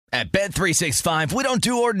At Bet365, we don't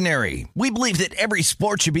do ordinary. We believe that every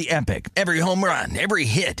sport should be epic. Every home run, every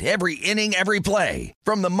hit, every inning, every play.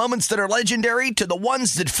 From the moments that are legendary to the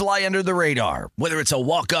ones that fly under the radar. Whether it's a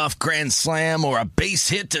walk-off grand slam or a base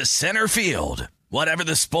hit to center field. Whatever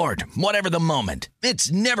the sport, whatever the moment.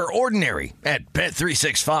 It's never ordinary at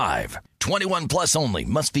Bet365. 21 plus only.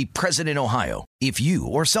 Must be present in Ohio. If you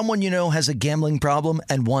or someone you know has a gambling problem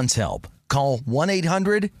and wants help, call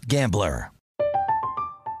 1-800-GAMBLER.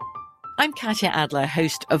 I'm Katya Adler,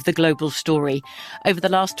 host of The Global Story. Over the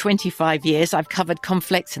last 25 years, I've covered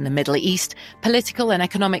conflicts in the Middle East, political and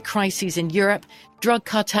economic crises in Europe, drug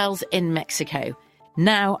cartels in Mexico.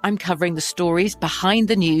 Now I'm covering the stories behind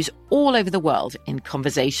the news all over the world in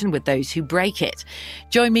conversation with those who break it.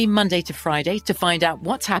 Join me Monday to Friday to find out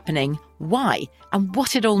what's happening, why, and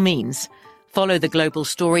what it all means. Follow The Global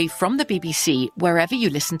Story from the BBC wherever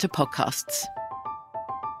you listen to podcasts.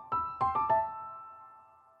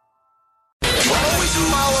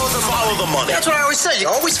 Follow the money. That's what I always say. You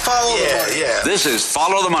always follow the money. Yeah. This is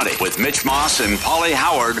Follow the Money with Mitch Moss and Paulie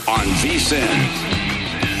Howard on VSiN.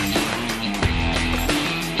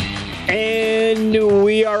 And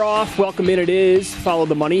we are off. Welcome in. It is Follow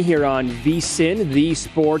the Money here on VSiN, the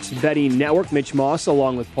sports betting network. Mitch Moss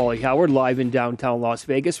along with Paulie Howard live in downtown Las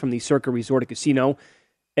Vegas from the Circa Resort and Casino.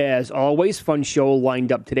 As always, fun show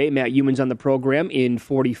lined up today. Matt Youmans on the program in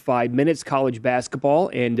 45 minutes, college basketball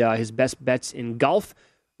and his best bets in golf.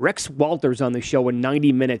 Rex Walters on the show in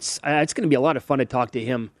 90 minutes. It's going to be a lot of fun to talk to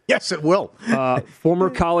him. Yes, it will. Former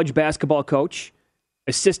college basketball coach,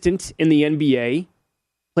 assistant in the NBA,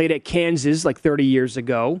 played at Kansas like 30 years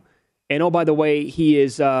ago. And oh, by the way, he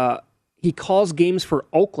calls games for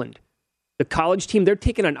Oakland. The college team, they're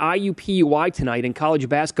taking on IUPUI tonight in college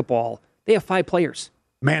basketball. They have 5 players.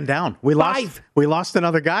 Man down. We lost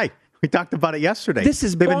another guy. We talked about it yesterday. This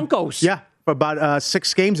is bonkers. For about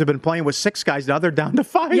 6 games, they've been playing with 6 guys. Now they're down to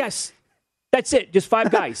 5. Yes. That's it. Just 5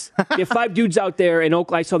 guys. You have 5 dudes out there. And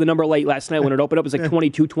Oakland, I saw the number late last night when it opened up. It was like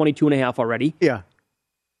 22 and a half already. Yeah.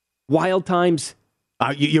 Wild times.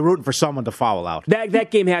 You're rooting for someone to foul out. That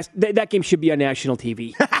game should be on national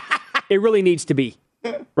TV. It really needs to be.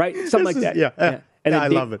 Right? Something like that. Yeah. And I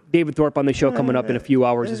love it. David Thorpe on the show coming up in a few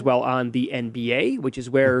hours as well on the NBA, which is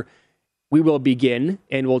where we will begin,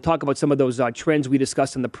 and we'll talk about some of those trends we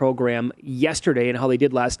discussed in the program yesterday and how they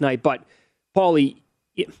did last night. But, Paulie,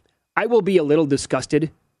 I will be a little disgusted,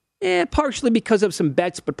 partially because of some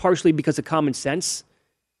bets, but partially because of common sense.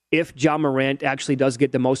 If Ja Morant actually does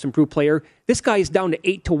get the most improved player, this guy is down to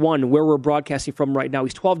 8-1 where we're broadcasting from right now.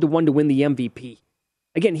 He's 12-1 to win the MVP.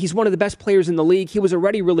 Again, he's one of the best players in the league. He was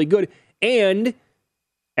already really good. And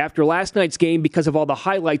after last night's game, because of all the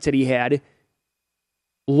highlights that he had,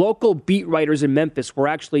 local beat writers in Memphis were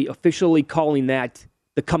actually officially calling that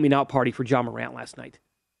the coming out party for Ja Morant last night.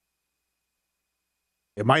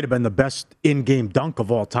 It might have been the best in-game dunk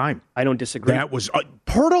of all time. I don't disagree. That was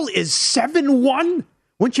Pirtle is 7-1.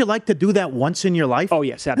 Wouldn't you like to do that once in your life? Oh,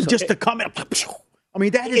 yes, absolutely. Just to come in. I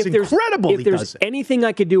mean, that is incredible. If there's anything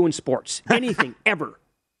I could do in sports, anything, ever,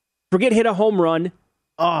 forget hit a home run,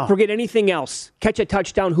 forget anything else, catch a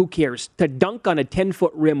touchdown, who cares? To dunk on a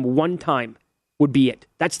 10-foot rim one time would be it.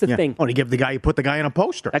 That's the thing. Oh, you put the guy in a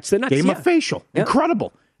poster. That's the nuts. Game of facial. Yeah.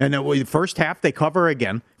 Incredible. And then the first half, they cover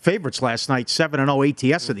again. Favorites last night,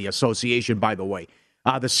 7-0 ATS of the association, by the way.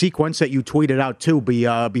 The sequence that you tweeted out, too,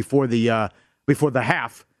 before the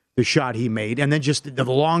half, the shot he made. And then just the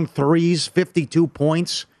long threes, 52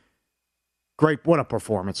 points. Great. What a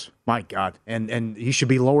performance. My God. And he should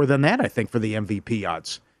be lower than that, I think, for the MVP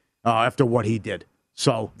odds after what he did.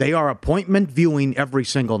 So they are appointment viewing every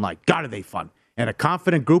single night. God, are they fun. And a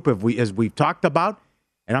confident group, as we've talked about.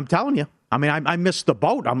 And I'm telling you, I mean, I missed the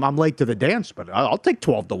boat. I'm late to the dance, but I'll take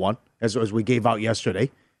 12-1, as we gave out yesterday.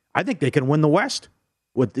 I think they can win the West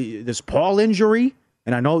with this Paul injury.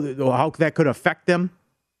 And I know how that could affect them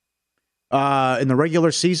in the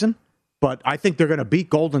regular season. But I think they're going to beat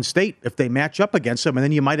Golden State if they match up against them. And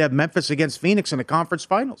then you might have Memphis against Phoenix in the conference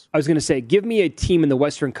finals. I was going to say, give me a team in the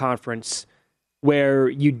Western Conference where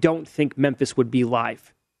you don't think Memphis would be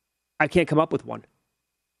live. I can't come up with one.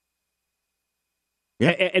 Yeah,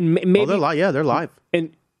 and maybe they're live.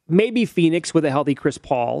 And maybe Phoenix with a healthy Chris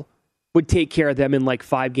Paul would take care of them in like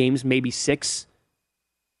 5 games, maybe 6.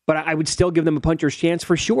 But I would still give them a puncher's chance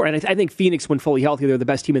for sure. And I think Phoenix, when fully healthy, they're the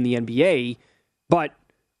best team in the NBA. But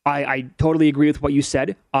I totally agree with what you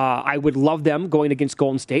said. I would love them going against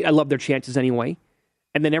Golden State. I love their chances anyway.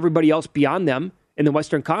 And then everybody else beyond them in the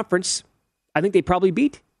Western Conference, I think they probably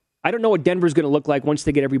beat. I don't know what Denver's going to look like once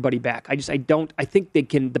they get everybody back. I think they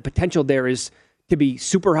can. The potential there is to be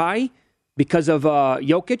super high because of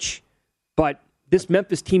Jokic, but this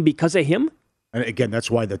Memphis team because of him? And again,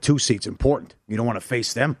 that's why the 2 seed's important. You don't want to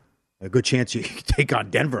face them. A good chance you take on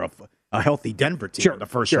Denver, a healthy Denver team in the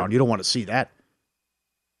first round. You don't want to see that.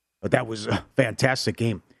 But that was a fantastic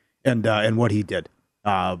game, and what he did.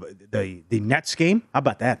 The Nets game, how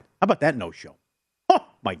about that? How about that no-show? Oh,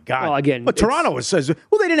 my God. Well, again, but Toronto says,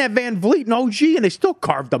 well, they didn't have Van Vliet and OG, and they still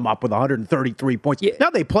carved them up with 133 points. Yeah. Now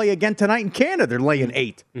they play again tonight in Canada. They're laying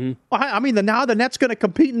 8. Mm-hmm. Well, I mean, now the Nets going to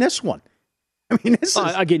compete in this one. I mean, this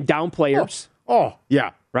is... Again, down players. Oh,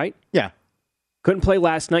 yeah. Right? Yeah. Couldn't play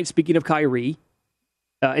last night, speaking of Kyrie.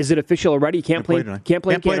 Is it official already? You can't play in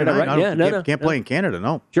Canada, right? Yeah, can't play in Canada,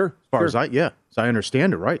 no. Sure. As far as I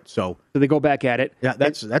understand it, right? So they go back at it. Yeah,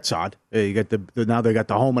 that's odd. You get now they got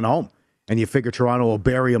the home and home. And you figure Toronto will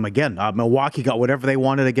bury them again. Milwaukee got whatever they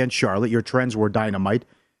wanted against Charlotte. Your trends were dynamite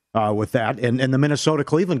with that. And the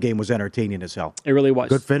Minnesota-Cleveland game was entertaining as hell. It really was.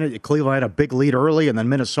 Good finish. Cleveland had a big lead early, and then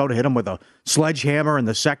Minnesota hit them with a sledgehammer in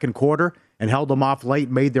the second quarter and held them off late,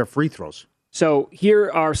 made their free throws. So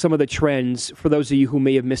here are some of the trends for those of you who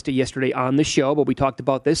may have missed it yesterday on the show, but we talked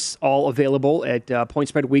about this, all available at Point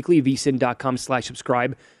Spread Weekly,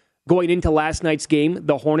 vsin.com/subscribe. Going into last night's game,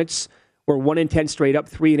 the Hornets were 1-10 straight up,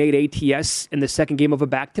 3-8 ATS in the second game of a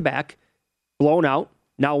back-to-back. Blown out,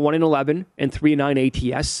 now 1-11 and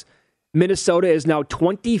 3-9 ATS. Minnesota is now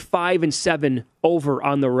 25-7 over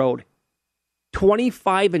on the road.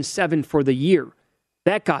 25-7 for the year.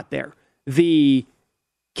 That got there. The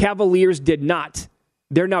Cavaliers did not.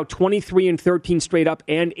 They're now 23-13 straight up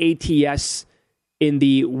and ATS in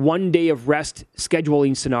the 1 day of rest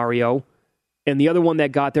scheduling scenario. And the other one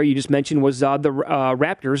that got there, you just mentioned, was the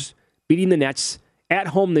Raptors beating the Nets at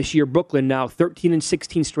home this year. Brooklyn now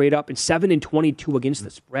 13-16 straight up and 7-22 against the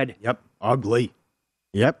spread. Yep. Ugly.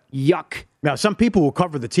 Yep. Yuck. Now, some people who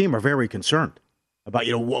cover the team are very concerned about,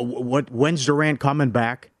 when's Durant coming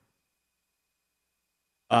back?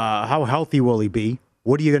 How healthy will he be?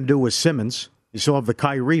 What are you going to do with Simmons? You still have the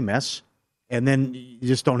Kyrie mess. And then you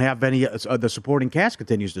just don't have any the supporting cast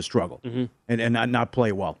continues to struggle and not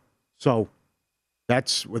play well. So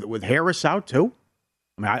that's with Harris out too.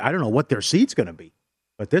 I mean, I don't know what their seed's going to be.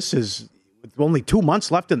 But this is with only 2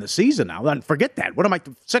 months left in the season now. And forget that. What am I,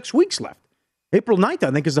 6 weeks left? April 9th,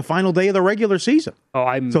 I think, is the final day of the regular season.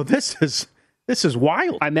 So this is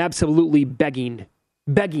wild. I'm absolutely begging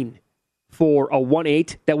for a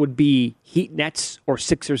 1-8 that would be Heat Nets or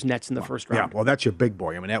Sixers Nets in the first round. Yeah, well, that's your big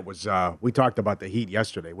boy. I mean, that was we talked about the Heat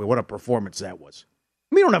yesterday. What a performance that was.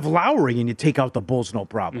 I mean, you don't have Lowry and you take out the Bulls, no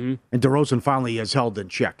problem. Mm-hmm. And DeRozan finally is held in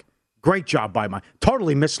check. Great job by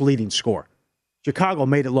totally misleading score. Chicago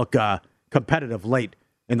made it look competitive late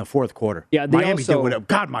in the fourth quarter. Yeah, Miami's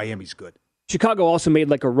good. Chicago also made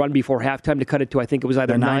like a run before halftime to cut it to, I think it was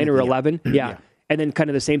either 9 or 11. Yeah. And then kind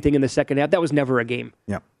of the same thing in the second half. That was never a game.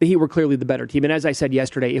 Yeah. The Heat were clearly the better team. And as I said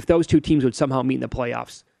yesterday, if those two teams would somehow meet in the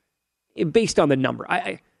playoffs, based on the number,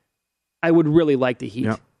 I would really like the Heat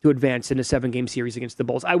to advance in a 7-game series against the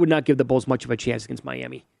Bulls. I would not give the Bulls much of a chance against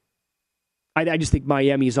Miami. I just think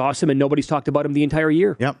Miami is awesome, and nobody's talked about them the entire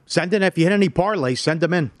year. Yep. Send in, if you hit any parlays, send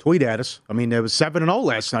them in. Tweet at us. I mean, it was 7-0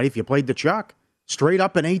 last night if you played the chalk. Straight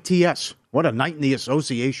up in ATS. What a night in the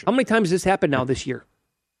association. How many times has this happened now this year?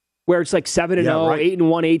 Where it's like 7-0,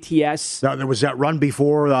 8-1 ATS. Now, there was that run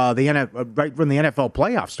before right when the NFL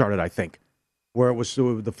playoffs started, I think, where it was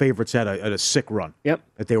the favorites had a sick run. Yep.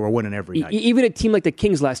 That they were winning every night. Even a team like the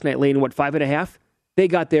Kings last night, laying 5.5, they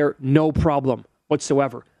got there no problem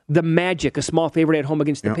whatsoever. The Magic, a small favorite at home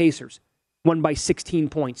against the Pacers, won by 16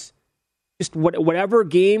 points. Just whatever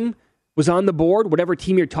game was on the board, whatever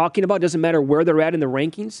team you're talking about, doesn't matter where they're at in the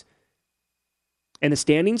rankings and the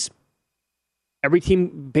standings. Every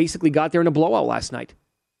team basically got there in a blowout last night.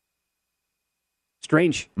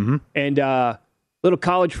 Strange. Mm-hmm. And little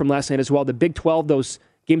college from last night as well. The Big 12, those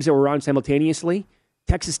games that were on simultaneously.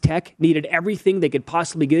 Texas Tech needed everything they could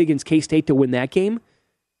possibly get against K-State to win that game.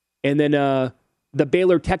 And then the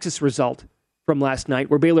Baylor-Texas result from last night,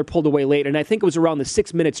 where Baylor pulled away late. And I think it was around the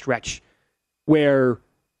 6-minute stretch where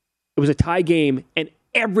it was a tie game and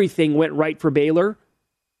everything went right for Baylor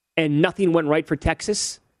and nothing went right for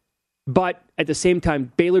Texas. But at the same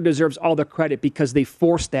time, Baylor deserves all the credit because they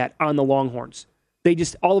forced that on the Longhorns. They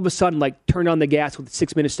just all of a sudden turned on the gas with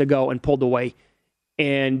 6 minutes to go and pulled away.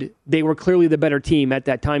 And they were clearly the better team at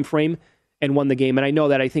that time frame and won the game. And I know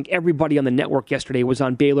that I think everybody on the network yesterday was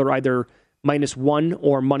on Baylor either -1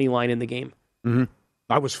 or money line in the game. Mm-hmm.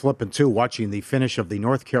 I was flipping too, watching the finish of the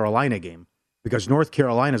North Carolina game because North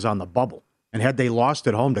Carolina's on the bubble. And had they lost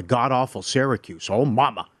at home to god-awful Syracuse, oh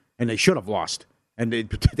mama, and they should have lost. And they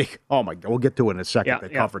oh my God, we'll get to it in a second. They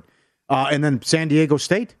covered. And then San Diego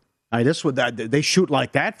State. They shoot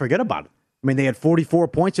like that, forget about it. I mean, they had 44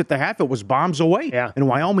 points at the half. It was bombs away. Yeah. And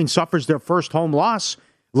Wyoming suffers their first home loss.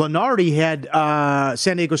 Lenardi had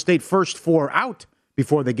San Diego State first 4 out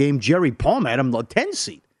before the game. Jerry Palm had him the 10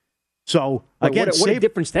 seed. So, again, what a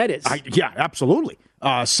difference that is. Yeah, absolutely.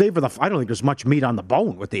 Savor the. I don't think there's much meat on the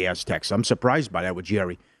bone with the Aztecs. I'm surprised by that with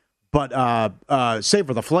Jerry. But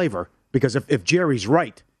savor the flavor, because if Jerry's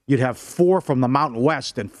right, you'd have 4 from the Mountain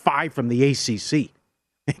West and 5 from the ACC.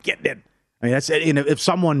 Getting in. I mean, that's, and if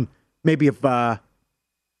someone, maybe if, I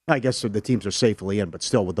guess the teams are safely in, but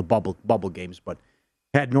still with the bubble games. But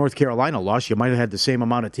had North Carolina lost, you might have had the same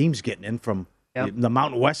amount of teams getting in from the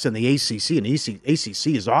Mountain West and the ACC. And the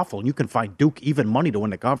ACC is awful, and you can find Duke even money to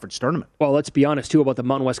win the conference tournament. Well, let's be honest, too, about the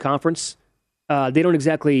Mountain West Conference. They don't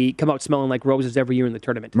exactly come out smelling like roses every year in the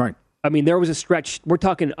tournament. Right. I mean, there was a stretch, we're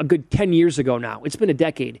talking a good 10 years ago now. It's been a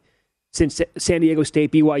decade since San Diego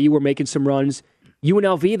State, BYU were making some runs.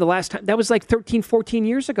 UNLV, the last time, that was like 13, 14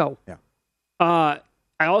 years ago. Yeah.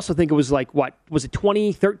 I also think it was like, was it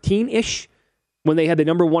 2013-ish when they had the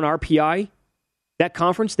number 1 RPI? That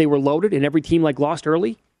conference, they were loaded and every team lost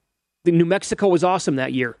early. The New Mexico was awesome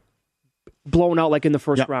that year. Blown out in the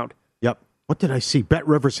first round. Yep. What did I see? Bet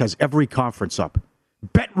Rivers has every conference up.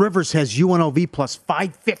 Bet Rivers has UNLV plus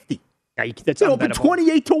 550. Yeah, that's it opened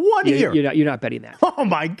 28-1 here. You're not betting that. Oh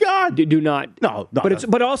my God! Do not. No.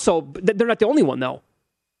 But also they're not the only one though.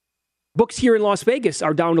 Books here in Las Vegas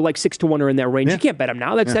are down to 6-1 or in that range. Yeah. You can't bet them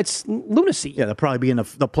now. That's lunacy. Yeah, they'll probably be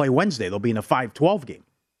they'll play Wednesday. They'll be in a 5-12 game.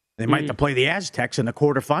 They might have to play the Aztecs in the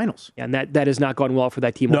quarterfinals. Yeah, and that has not gone well for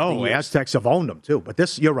that team. No, the Aztecs have owned them too. But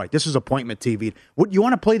you're right. This is appointment TV. What you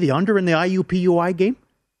want to play the under in the IUPUI game?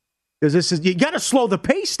 Because you got to slow the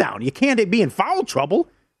pace down. You can't be in foul trouble.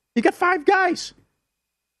 You got 5 guys.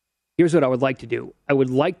 Here's what I would like to do. I would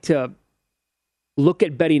like to look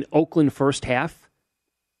at betting Oakland first half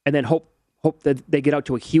and then hope that they get out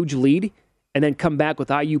to a huge lead and then come back with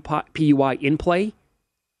IUPUI in play.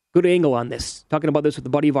 Good angle on this. Talking about this with a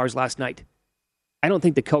buddy of ours last night. I don't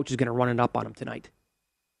think the coach is going to run it up on him tonight.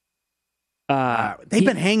 They've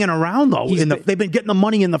been hanging around, though. They've been getting the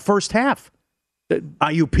money in the first half.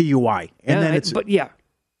 IUPUI. And then it's... But yeah,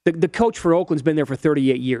 the coach for Oakland's been there for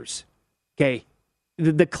 38 years. Okay?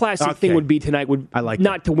 The classic thing would be tonight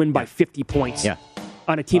not to win by 50 points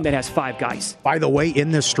on a team that has 5 guys. By the way,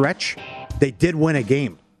 in this stretch, they did win a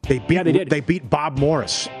game. They beat Bob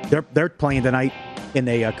Morris. They're playing tonight in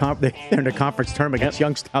a conference tournament against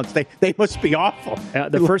Youngstown State. They must be awful.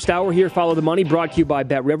 The first hour here, Follow the Money, brought to you by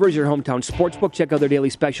Bet Rivers, your hometown sportsbook. Check out their daily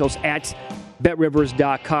specials at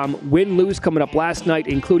betrivers.com. Win-lose coming up last night,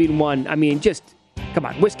 including one. I mean, just, come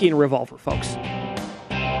on, whiskey and a revolver, folks.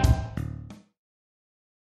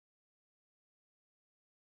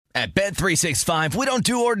 At Bet365, we don't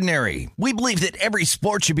do ordinary. We believe that every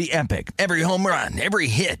sport should be epic. Every home run, every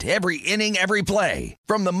hit, every inning, every play.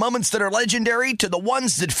 From the moments that are legendary to the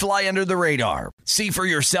ones that fly under the radar. See for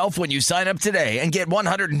yourself when you sign up today and get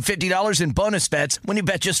 $150 in bonus bets when you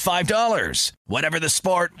bet just $5. Whatever the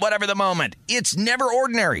sport, whatever the moment, it's never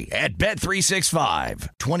ordinary at Bet365.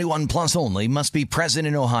 21 plus only. Must be present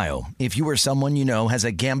in Ohio. If you or someone you know has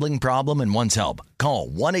a gambling problem and wants help, call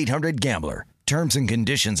 1-800-GAMBLER. Terms and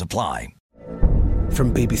conditions apply.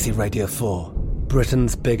 From BBC Radio 4,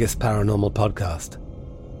 Britain's biggest paranormal podcast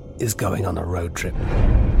is going on a road trip.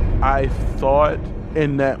 I thought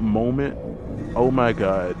in that moment, oh my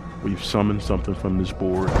God, we've summoned something from this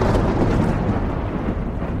board.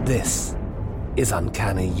 This is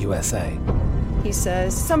Uncanny USA. He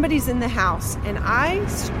says, somebody's in the house, and I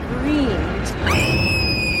screamed.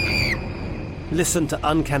 Listen to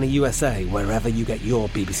Uncanny USA wherever you get your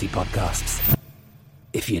BBC podcasts,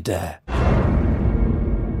 if you dare.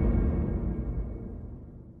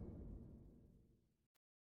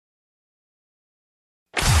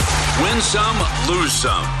 Win Some, Lose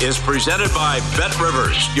Some is presented by Bet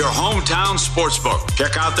Rivers, your hometown sportsbook.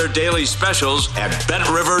 Check out their daily specials at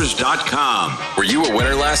betrivers.com. Were you a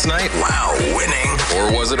winner last night? Wow, winning.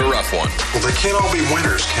 Or was it a rough one? Well, they can't all be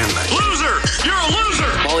winners, can they? Loser! You're a loser!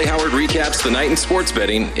 Paulie Howard recaps the night in sports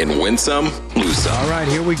betting in Win Some, Lose Some. All right,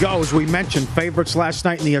 here we go. As we mentioned, favorites last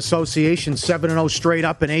night in the association, 7-0 straight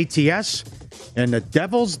up in ATS. And the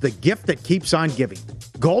Devils, the gift that keeps on giving.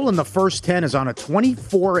 Goal in the first 10 is on a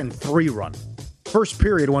 24-3 run. First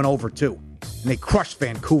period went over 2. And they crushed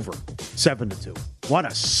Vancouver 7-2. What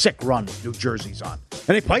a sick run New Jersey's on.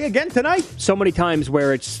 And they play again tonight. So many times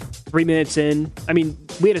where it's 3 minutes in. I mean,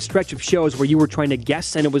 we had a stretch of shows where you were trying to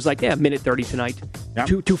guess, and it was like, minute 30 tonight. Yep.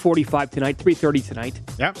 2:45 tonight, 3:30 tonight.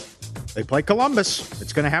 Yep. They play Columbus.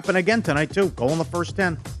 It's going to happen again tonight, too. Goal in the first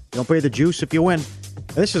 10. You don't pay the juice if you win.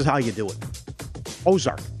 And this is how you do it.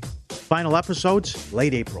 Ozark. Final episodes,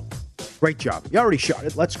 late April. Great job. You already shot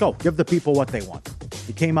it. Let's go. Give the people what they want.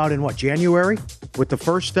 You came out in January with the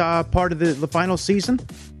first part of the final season,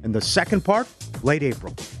 and the second part, late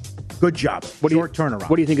April. Good job. Short turnaround.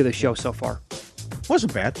 What do you think of the show so far?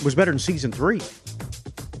 Wasn't bad. It was better than season 3.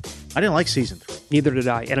 I didn't like season 3. Neither did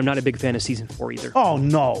I, and I'm not a big fan of season 4 either. Oh,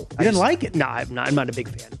 no. I didn't like it? No, I'm not a big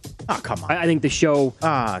fan. Oh, come on. I think the show...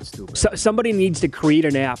 it's stupid. Somebody needs to create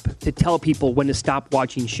an app to tell people when to stop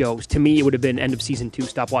watching shows. To me, it would have been end of season 2,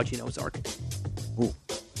 stop watching Ozark. Ooh.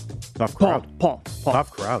 Tough crowd. Paul.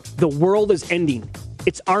 Tough crowd. The world is ending.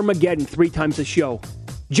 It's Armageddon 3 times a show.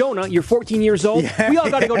 Jonah, you're 14 years old. Yeah. We all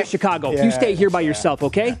got to go to Chicago. You stay here by yourself,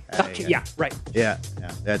 okay? Yeah, right. Yeah.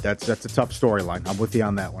 That's a tough storyline. I'm with you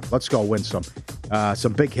on that one. Let's go win some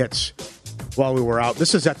big hits while we were out.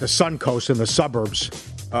 This is at the Suncoast in the suburbs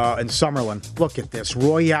in Summerlin. Look at this.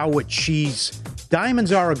 Royale with cheese.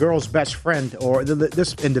 Diamonds are a girl's best friend, or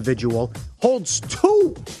this individual holds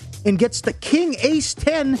 2 and gets the king ace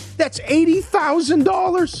 10. That's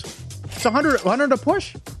 $80,000. It's 100 a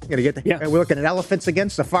push. You gotta get we're looking at elephants again,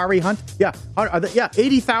 safari hunt. Yeah,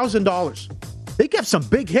 $80,000. They get some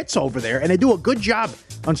big hits over there, and they do a good job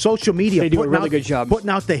on social media. They do a really good job putting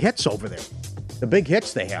out the hits over there. The big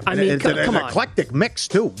hits they have. I mean, come on. Eclectic mix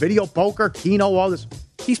too. Video poker, Keno, all this.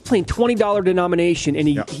 He's playing $20 denomination, and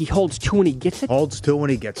he holds 2 and he gets it. Holds 2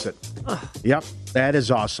 and he gets it. Yep, that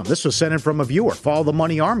is awesome. This was sent in from a viewer. Follow the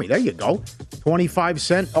Money Army. There you go.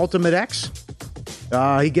 25-cent Ultimate X.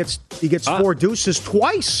 He gets 4 deuces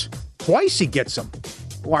twice. Twice he gets them.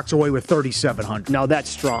 Walks away with $3,700. Now that's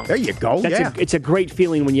strong. There you go. It's a great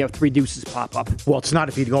feeling when you have 3 deuces pop up. Well, it's not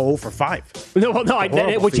if you go 0 for 5. No,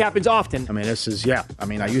 which happens often. I mean, this is I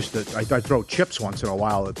mean, I throw chips once in a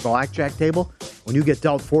while at the blackjack table. When you get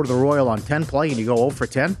dealt 4 to the Royal on 10 play and you go 0 for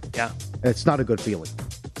 10, it's not a good feeling.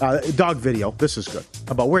 Dog video. This is good.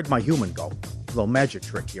 About where'd my human go? A little magic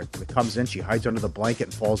trick here. It comes in, she hides under the blanket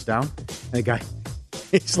and falls down. And the guy,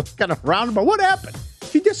 he's looking around, but what happened?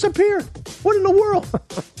 She disappeared. What in the world?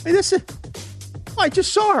 I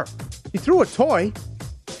just saw her. She threw a toy.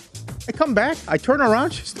 I come back. I turn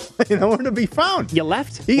around. She's nowhere to be found. You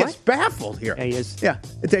left? He is baffled here. Yeah, he is. Yeah.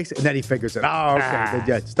 And then he figures it. Oh, okay.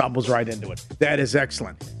 Yeah, stumbles right into it. That is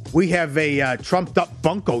excellent. We have a trumped-up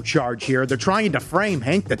bunco charge here. They're trying to frame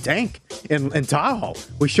Hank the Tank in Tahoe.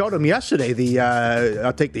 We showed him yesterday.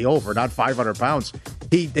 I'll take the over, not 500 pounds.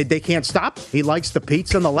 They can't stop. He likes the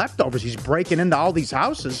pizza and the leftovers. He's breaking into all these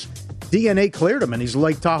houses. DNA cleared him, and he's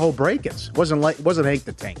Lake Tahoe break-ins. Wasn't Hank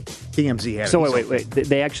the Tank. TMZ had it. So wait.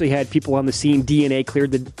 They actually had people on the scene. DNA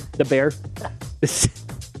cleared the bear.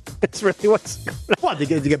 That's really what's going on. Well, they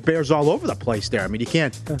get bears all over the place there. I mean, you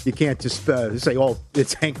can't just say, "Oh,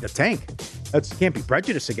 it's Hank the Tank." You can't be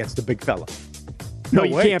prejudiced against the big fella. No,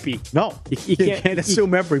 you can't be. No, you can't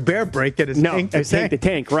assume every bear break-in is Hank the Tank. Hank the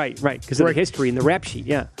Tank, right, because of the history and the rap sheet,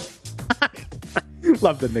 yeah.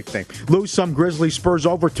 Love the nickname. Lose some. Grizzlies Spurs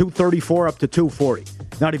over 234 up to 240.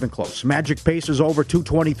 Not even close. Magic Pacers over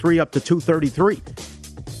 223 up to 233.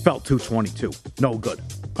 Felt 222. No good.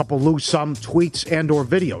 Couple lose some tweets and or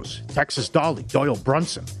videos. Texas Dolly, Doyle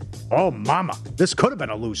Brunson. Oh, mama. This could have been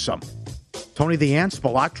a lose some. Tony the Ant,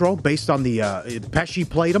 Spilatro, based on the Pesci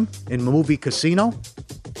played him in the movie Casino.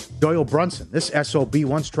 Doyle Brunson. This SOB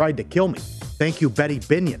once tried to kill me. Thank you, Betty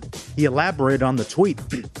Binion. He elaborated on the tweet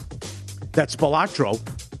that Spilatro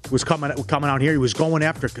was coming out here. He was going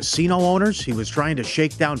after casino owners. He was trying to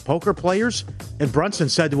shake down poker players. And Brunson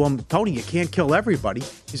said to him, Tony, you can't kill everybody.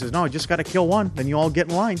 He says, no, I just got to kill one. Then you all get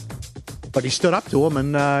in line. But he stood up to him,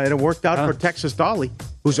 and it worked out for Texas Dolly,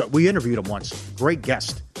 we interviewed him once. Great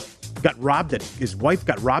guest. His wife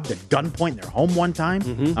got robbed at gunpoint in their home one time.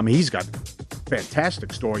 Mm-hmm. I mean, he's got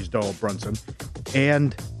fantastic stories, Doyle Brunson.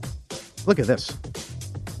 And look at this.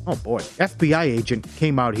 Oh, boy. FBI agent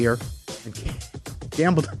came out here and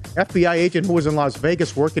gambled. FBI agent who was in Las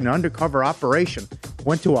Vegas working an undercover operation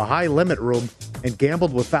went to a high-limit room and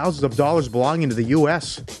gambled with thousands of dollars belonging to the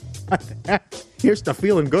U.S. Here's to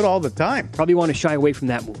feeling good all the time. Probably want to shy away from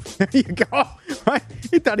that move. There you go. Right?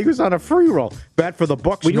 He thought he was on a free roll. Bad for the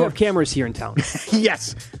Bucks. We do have cameras here in town.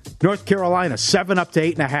 Yes. North Carolina, 7 up to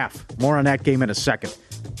 8.5. More on that game in a second.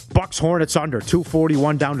 Bucks Hornets under,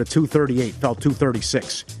 241 down to 238. Fell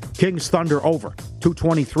 236. Kings Thunder over,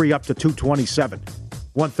 223 up to 227.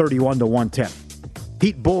 131 to 110.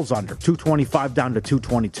 Heat Bulls under, 225 down to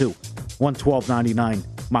 222.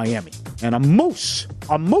 112.99 Miami. And a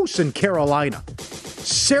moose in Carolina.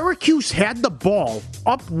 Syracuse had the ball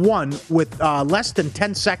up 1 with less than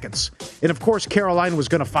 10 seconds. And, of course, Carolina was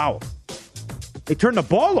going to foul. They turned the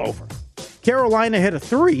ball over. Carolina hit a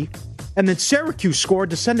 3, and then Syracuse scored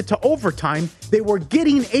to send it to overtime. They were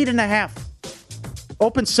getting 8.5.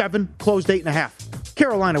 Opened 7, closed 8.5.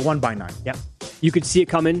 Carolina won by 9. Yep. You could see it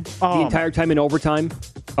coming the entire time in overtime.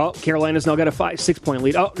 Oh, Carolina's now got a 6-point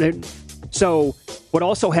lead. Oh, so what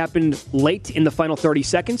also happened late in the final 30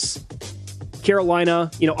 seconds, Carolina,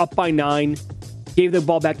 up by 9, gave the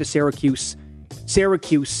ball back to Syracuse.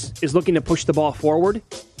 Syracuse is looking to push the ball forward,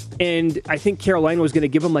 and I think Carolina was going to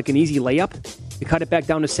give them like an easy layup. They cut it back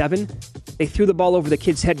down to 7. They threw the ball over the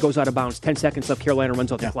kid's head, goes out of bounds. 10 seconds left, Carolina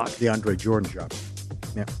runs out the clock. The Andre Jordan job.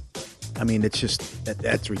 Yeah. I mean, it's just,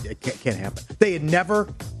 it can't happen. They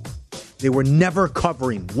were never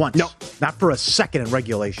covering once. No. Not for a second in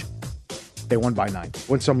regulation. They won by 9.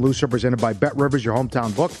 Win Some, Lose Some, presented by Bet Rivers, your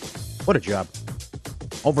hometown book. What a job.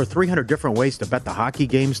 Over 300 different ways to bet the hockey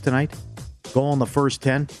games tonight. Goal in the first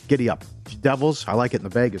 10. Giddy up. Devils, I like it in the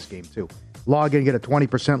Vegas game, too. Log in, get a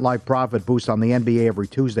 20% live profit boost on the NBA every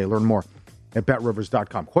Tuesday. Learn more at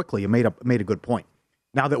betrivers.com. Quickly, you made a good point.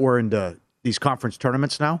 Now that we're into these conference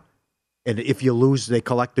tournaments now, and if you lose, they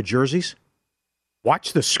collect the jerseys.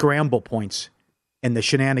 Watch the scramble points and the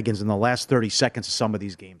shenanigans in the last 30 seconds of some of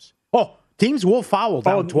these games. Oh, teams will foul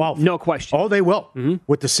down 12. No question. Oh, they will. Mm-hmm.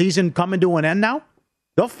 With the season coming to an end now,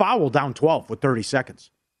 they'll foul down 12 with 30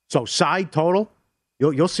 seconds. So side total,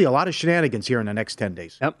 you'll see a lot of shenanigans here in the next 10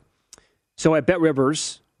 days. Yep. So at Bet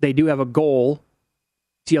Rivers, they do have a goal.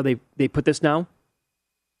 See how they put this now?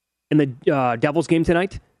 In the Devils game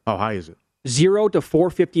tonight? How high is it? 0 to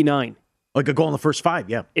 459. Like a goal in the first 5,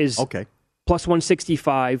 yeah. Is okay. Plus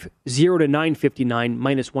 165, 0 to 959,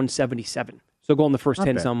 minus 177. So goal in the first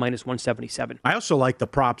 10 is now minus 177. I also like the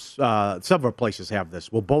props. Several places have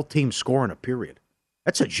this. Will both teams score in a period?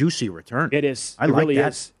 That's a juicy return. It is. I it like really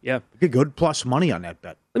that. is. Yeah. Good plus money on that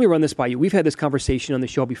bet. Let me run this by you. We've had this conversation on the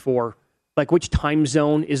show before. Like, which time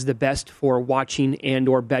zone is the best for watching and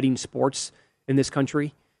or betting sports in this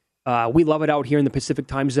country? We love it out here in the Pacific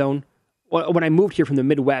time zone. When I moved here from the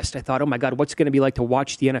Midwest, I thought, oh my God, what's it going to be like to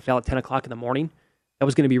watch the NFL at 10 o'clock in the morning? That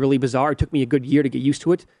was going to be really bizarre. It took me a good year to get used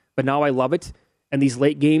to it, but now I love it. And these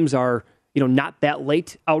late games are, not that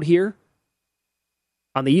late out here.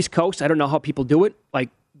 On the East Coast, I don't know how people do it.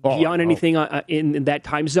 Like, beyond anything in that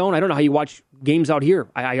time zone, I don't know how you watch games out here.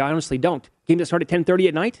 I honestly don't. Games that start at 10:30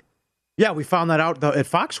 at night? Yeah, we found that out at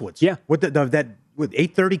Foxwoods. Yeah. With with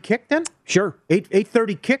 8:30 kick then? Sure.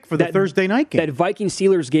 8:30 kick for the Thursday night game. That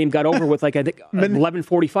Viking-Steelers game got over with I think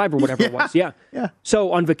 11:45 or whatever it was. Yeah.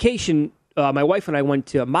 So on vacation, my wife and I went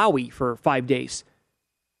to Maui for 5 days.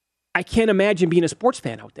 I can't imagine being a sports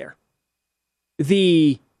fan out there.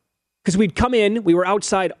 Because we'd come in, we were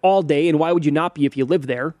outside all day, and why would you not be if you live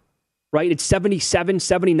there, right? It's 77,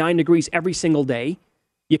 79 degrees every single day.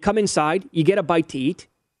 You come inside, you get a bite to eat.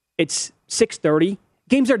 It's 6:30.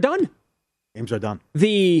 Games are done. Games are done.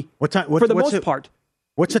 What time? For the most part.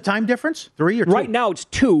 What's the time difference? 3 or 2? Right now it's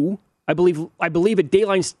 2. I believe at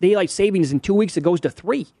daylight savings in 2 weeks it goes to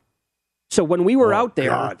 3. So when we were out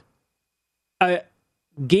there,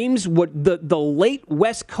 games would the late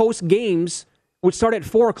West Coast games would start at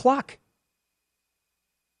 4 o'clock.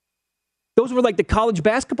 Those were like the college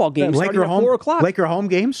basketball games starting at 4 o'clock. Laker home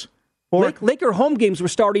games? Laker home games were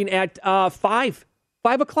starting at 5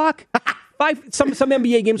 o'clock. 5. Some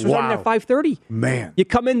NBA games were starting at 5:30. Man, you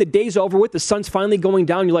come in, the day's over with, the sun's finally going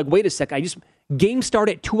down. You're like, wait a sec, games start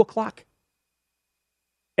at 2 o'clock.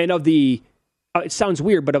 And of the, it sounds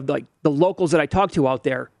weird, but of the locals that I talk to out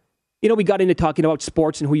there, we got into talking about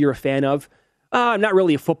sports and who you're a fan of. I'm not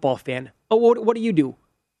really a football fan. Oh, what do you do?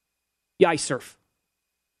 Yeah, I surf.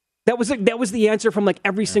 That was the answer from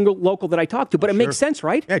every single local that I talked to, but it makes sense,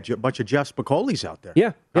 right? Yeah, a bunch of Jeff Spicoli's out there.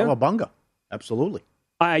 Yeah. Cowabunga. Absolutely.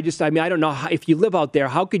 I don't know if you live out there,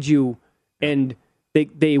 how could you? And they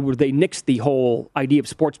nixed the whole idea of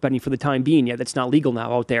sports betting for the time being. Yeah, that's not legal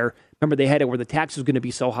now out there. Remember, they had it where the tax was going to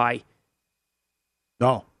be so high.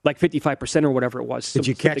 No, like 55% or whatever it was. Did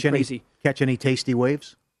you catch any tasty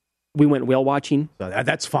waves? We went whale watching. So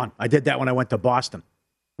that's fun. I did that when I went to Boston.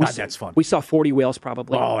 That's fun. We saw 40 whales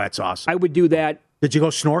probably. Oh, that's awesome. I would do that. Did you go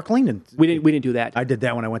snorkeling? We didn't do that. I did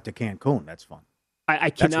that when I went to Cancun. That's fun. I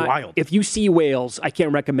cannot. That's wild. If you see whales, I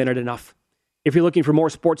can't recommend it enough. If you're looking for more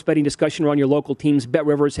sports betting discussion around your local teams, Bet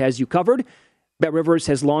Rivers has you covered. Bet Rivers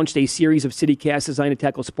has launched a series of CityCasts designed to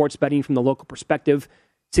tackle sports betting from the local perspective.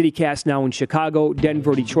 CityCast now in Chicago,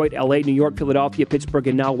 Denver, Detroit, LA, New York, Philadelphia, Pittsburgh,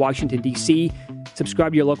 and now Washington, D.C.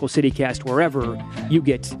 Subscribe to your local CityCast wherever you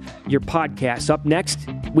get your podcasts. Up next,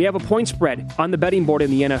 we have a point spread on the betting board in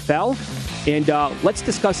the NFL. And let's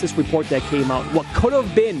discuss this report that came out. What could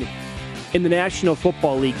have been in the National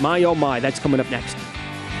Football League. My, oh my, that's coming up next.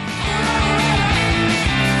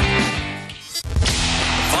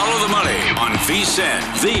 Follow the money on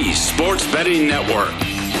VSiN, the Sports Betting Network.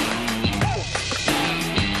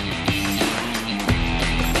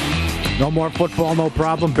 No more football, no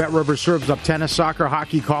problem. BetRivers serves up tennis, soccer,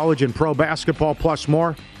 hockey, college, and pro basketball, plus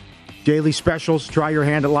more. Daily specials, try your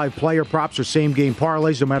hand at live player props or same-game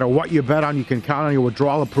parlays. No matter what you bet on, you can count on your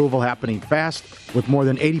withdrawal approval happening fast. With more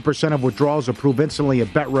than 80% of withdrawals approved instantly at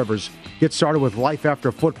BetRivers. Get started with life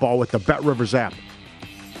after football with the BetRivers app.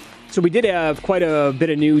 So we did have quite a bit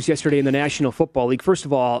of news yesterday in the National Football League. First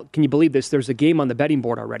of all, can you believe this? There's a game on the betting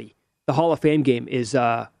board already. The Hall of Fame game is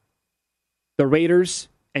the Raiders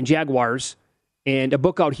and Jaguars, and a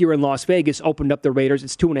book out here in Las Vegas opened up the Raiders.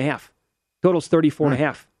 It's 2.5. Total's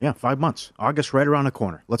 34.5. Yeah, 5 months. August right around the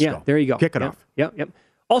corner. Let's go. There you go. Kick it off. Yep.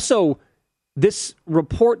 Also, this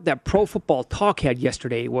report that Pro Football Talk had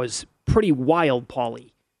yesterday was pretty wild,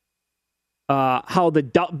 Paulie.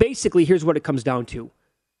 Basically, here's what it comes down to.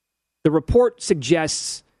 The report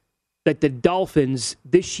suggests that the Dolphins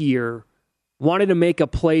this year wanted to make a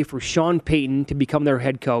play for Sean Payton to become their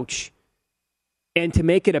head coach and to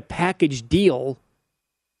make it a package deal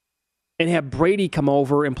and have Brady come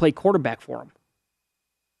over and play quarterback for him.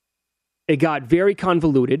 It got very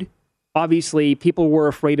convoluted. Obviously, people were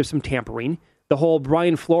afraid of some tampering. The whole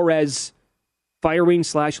Brian Flores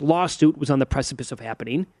firing/lawsuit was on the precipice of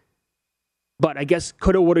happening. But I guess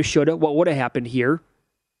coulda, woulda, shoulda. What would have happened here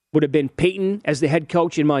would have been Peyton as the head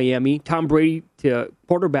coach in Miami, Tom Brady to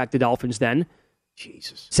quarterback the Dolphins then.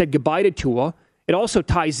 Jesus. Said goodbye to Tua. It also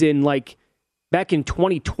ties in, like, back in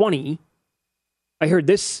 2020, I heard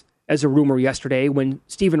this as a rumor yesterday when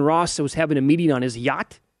Stephen Ross was having a meeting on his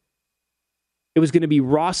yacht. It was going to be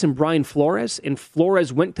Ross and Brian Flores, and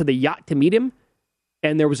Flores went to the yacht to meet him,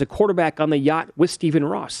 and there was a quarterback on the yacht with Stephen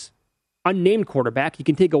Ross. Unnamed quarterback. You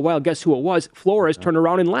can take a wild guess who it was. Flores turned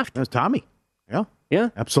around and left. That's Tommy. Yeah.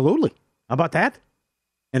 Absolutely. How about that?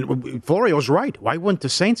 And Florio's right. Why wouldn't the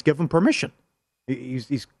Saints give him permission?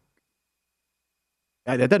 He's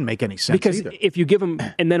that doesn't make any sense because either. If you give him,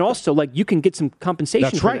 and then also, like, you can get some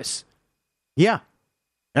compensation for this. Yeah.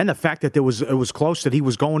 And the fact that it was close that he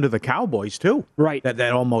was going to the Cowboys, too. Right. That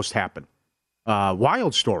almost happened.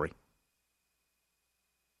 Wild story.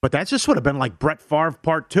 But that just would have been like Brett Favre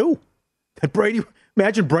Part 2. That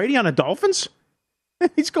imagine Brady on the Dolphins?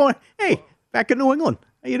 He's going, hey, back in New England.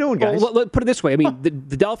 How you doing, guys? Well, put it this way. I mean,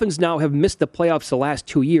 the Dolphins now have missed the playoffs the last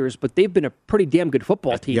 2 years, but they've been a pretty damn good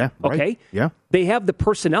football team. Yeah, right. Okay? Yeah. They have the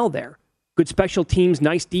personnel there. Good special teams,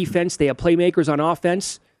 nice defense. They have playmakers on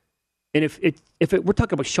offense. And if we're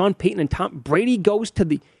talking about Sean Payton and Tom Brady goes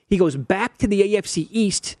back to the AFC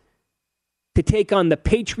East to take on the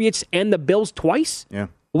Patriots and the Bills twice? Yeah.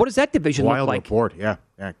 What does that division look like? Wild report, yeah.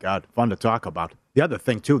 Yeah, God, fun to talk about. The other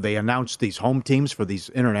thing, too, they announced these home teams for these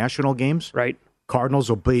international games. Right. Cardinals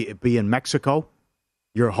will be in Mexico.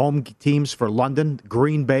 Your home teams for London,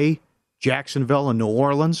 Green Bay, Jacksonville, and New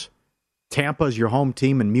Orleans. Tampa is your home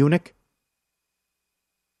team in Munich.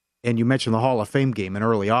 And you mentioned the Hall of Fame game in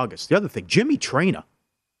early August. The other thing, Jimmy Traina,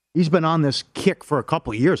 he's been on this kick for a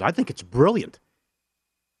couple of years. I think it's brilliant.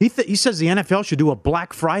 He says the NFL should do a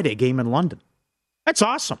Black Friday game in London. That's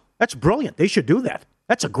awesome. That's brilliant. They should do that.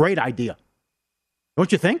 That's a great idea.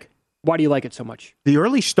 Don't you think? Why do you like it so much? The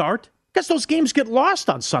early start? Because those games get lost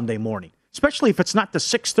on Sunday morning, especially if it's not the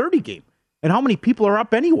 6:30 game. And how many people are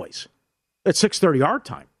up anyways at 6:30 our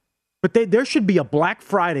time? But there should be a Black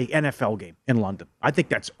Friday NFL game in London. I think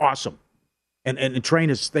that's awesome. And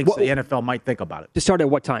Trainers thinks the NFL might think about it. To start at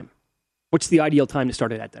what time? What's the ideal time to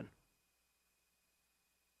start it at then?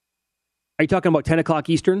 Are you talking about 10 o'clock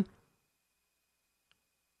Eastern?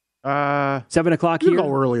 7 o'clock here? You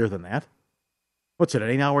go earlier than that. What's it, an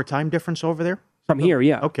 8-hour time difference over there? From here,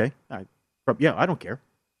 yeah. Okay. Yeah, I don't care.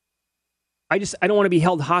 I don't want to be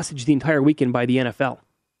held hostage the entire weekend by the NFL.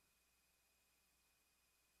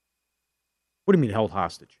 What do you mean held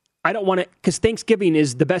hostage? I don't want to, because Thanksgiving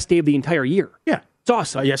is the best day of the entire year. Yeah. It's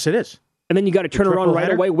awesome. Yes, it is. And then you got to turn around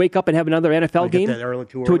right away, wake up and have another NFL game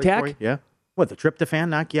to attack. Yeah. What, the tryptophan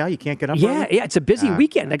knock you out? You can't get up early? Yeah, it's a busy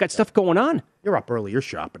weekend. I got stuff going on. You're up early. You're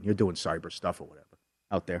shopping. You're doing cyber stuff or whatever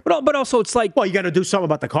out there. But also it's like... Well, you got to do something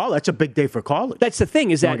about the college. That's a big day for college. That's the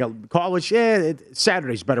thing is that... College,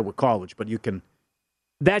 Saturday's better with college, but you can...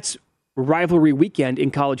 That's rivalry weekend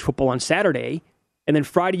in college football on Saturday. And then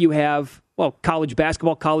Friday you have, college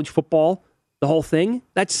basketball, college football, the whole thing.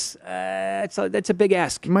 That's a big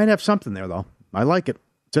ask. You might have something there, though. I like it.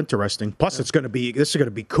 It's interesting. Plus, this is going to be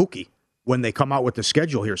kooky when they come out with the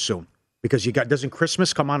schedule here soon. Because doesn't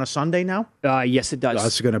Christmas come on a Sunday now? Yes, it does.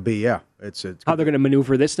 It's going to be, It's how they're going to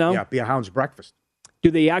maneuver this now? Yeah, be a Hound's breakfast.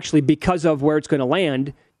 Do they actually, because of where it's going to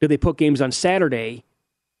land, do they put games on Saturday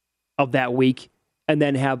of that week and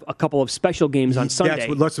then have a couple of special games on Sunday?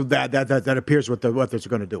 That appears what they're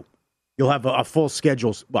going to do. You'll have a full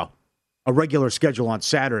schedule. Well, a regular schedule on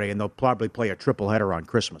Saturday, and they'll probably play a triple-header on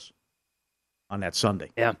Christmas on that Sunday.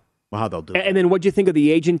 Yeah. Well, how they'll do that. And then what'd you think of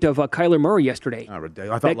the agent of Kyler Murray yesterday?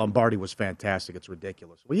 I thought Lombardi was fantastic. It's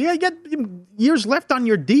ridiculous. Well, you got years left on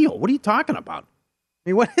your deal. What are you talking about? I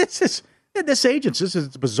mean, what is this? This agent, this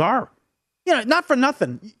is bizarre. Not for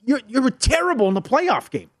nothing. You're terrible in the playoff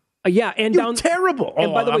game. Yeah, and you're terrible.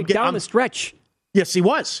 And by the way, down the stretch. Yes, he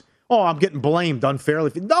was. Oh, I'm getting blamed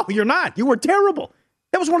unfairly. No, you're not. You were terrible.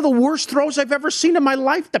 That was one of the worst throws I've ever seen in my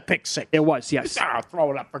life, the pick six. It was, yes. I'll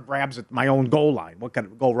throw it up for grabs at my own goal line. What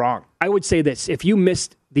could go wrong? I would say this. If you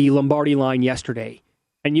missed the Lombardi line yesterday,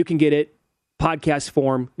 and you can get it, podcast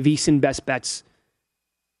form, VSiN Best Bets,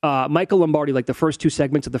 Michael Lombardi, like the first 2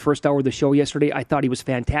 segments of the first hour of the show yesterday, I thought he was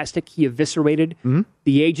fantastic. He eviscerated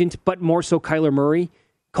the agent, but more so Kyler Murray,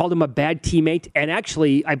 called him a bad teammate. And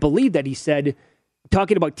actually, I believe that he said,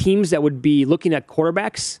 talking about teams that would be looking at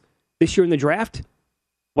quarterbacks this year in the draft,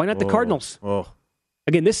 why not the Cardinals?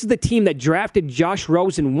 Again, this is the team that drafted Josh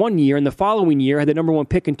Rosen one year, and the following year had the number 1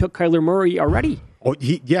 pick and took Kyler Murray already.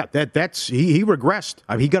 He regressed.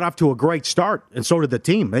 I mean, he got off to a great start, and so did the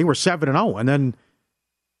team. They were 7-0, and then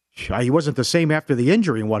he wasn't the same after the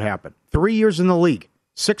injury. And what happened? 3 years in the league,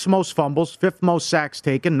 6th most fumbles, 5th most sacks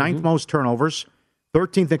taken, 9th most turnovers,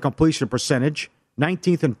 13th in completion percentage,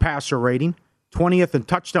 19th in passer rating, 20th in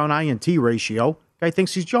touchdown INT ratio. Guy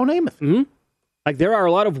thinks he's Joe Namath. Mm-hmm. Like, there are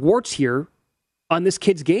a lot of warts here on this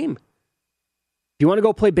kid's game. If you want to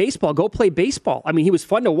go play baseball, go play baseball. I mean, he was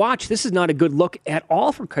fun to watch. This is not a good look at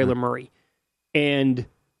all for Kyler Murray. And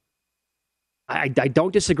I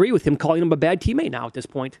don't disagree with him calling him a bad teammate now at this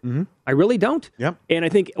point. Mm-hmm. I really don't. Yep. And I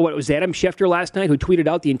think, it was Adam Schefter last night who tweeted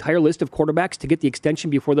out the entire list of quarterbacks to get the extension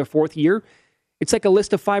before their 4th year. It's like a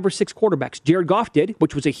list of 5 or 6 quarterbacks. Jared Goff did,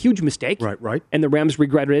 which was a huge mistake. Right. And the Rams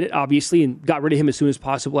regretted it, obviously, and got rid of him as soon as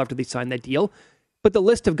possible after they signed that deal. But the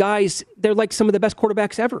list of guys, they're like some of the best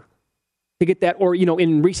quarterbacks ever to get that, or,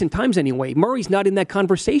 in recent times anyway. Murray's not in that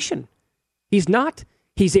conversation. He's not.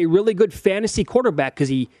 He's a really good fantasy quarterback because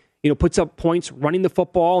he, puts up points running the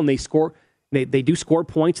football, and they score. They do score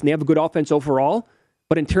points, and they have a good offense overall.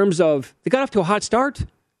 But in terms of, they got off to a hot start.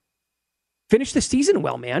 Finished the season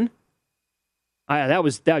well, man.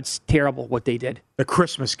 That's terrible what they did. The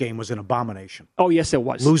Christmas game was an abomination. Oh, yes, it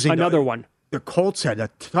was. Losing another one. The Colts had a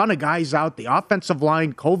ton of guys out, the offensive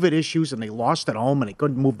line, COVID issues, and they lost at home, and they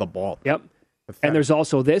couldn't move the ball. Yep. And there's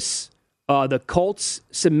also this. The Colts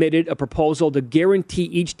submitted a proposal to guarantee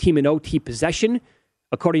each team an OT possession.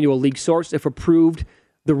 According to a league source, if approved,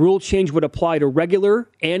 the rule change would apply to regular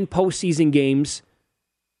and postseason games.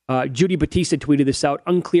 Judy Battista tweeted this out.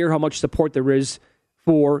 Unclear how much support there is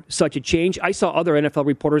for such a change. I saw other NFL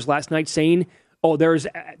reporters last night saying,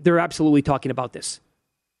 they're absolutely talking about this.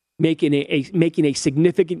 Making a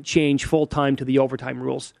significant change full-time to the overtime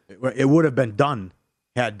rules. It would have been done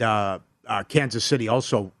had Kansas City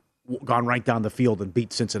also gone right down the field and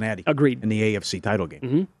beat Cincinnati. Agreed. In the AFC title game.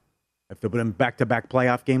 Mm-hmm. If there would have been back-to-back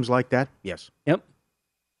playoff games like that, yes. Yep.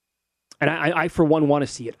 And I for one, want to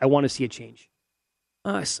see it. I want to see a change.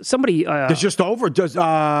 Somebody... Does just over? Does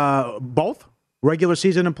both? Regular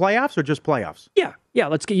season and playoffs, or just playoffs? Yeah,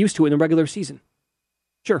 let's get used to it in the regular season.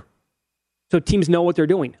 Sure. So teams know what they're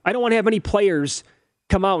doing. I don't want to have any players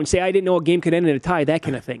come out and say, I didn't know a game could end in a tie, that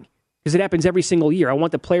kind of thing. Because it happens every single year. I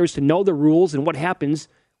want the players to know the rules and what happens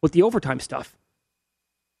with the overtime stuff.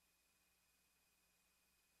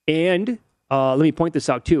 And let me point this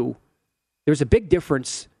out, too. There's a big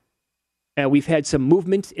difference. We've had some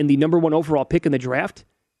movement in the number 1 overall pick in the draft.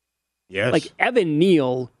 Yes. Like Evan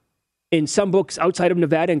Neal, in some books outside of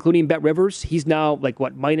Nevada, including Bet Rivers, he's now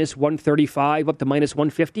minus 135 up to minus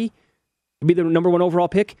 150 to be the number 1 overall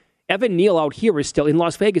pick. Evan Neal out here is still, in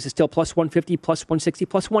Las Vegas, is still plus 150, plus 160,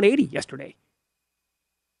 plus 180 yesterday.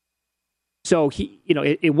 So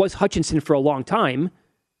it was Hutchinson for a long time,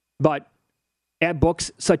 but at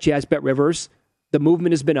books such as Bet Rivers, the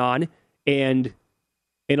movement has been on, and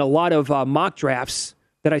in a lot of mock drafts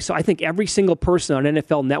that I saw, I think every single person on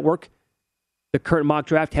NFL Network, the current mock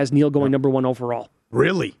draft has Neal going number 1 overall.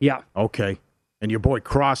 Really? Yeah. Okay. And your boy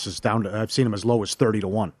Cross is down to, I've seen him as low as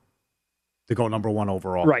 30-1 to go number 1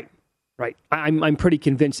 overall. Right. I'm pretty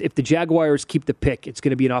convinced if the Jaguars keep the pick, it's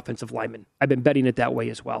going to be an offensive lineman. I've been betting it that way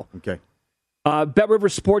as well. Okay. Bet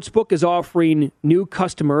Rivers Sportsbook is offering new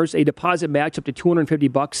customers a deposit match up to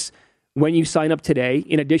 $250 when you sign up today.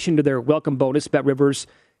 In addition to their welcome bonus, Bet Rivers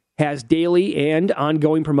has daily and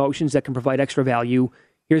ongoing promotions that can provide extra value.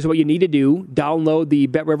 Here's what you need to do. Download the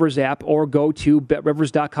Bet Rivers app or go to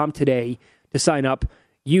betrivers.com today to sign up.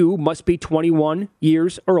 You must be 21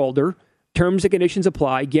 years or older. Terms and conditions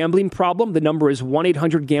apply. Gambling problem? The number is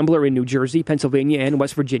 1-800-GAMBLER in New Jersey, Pennsylvania, and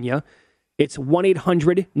West Virginia. It's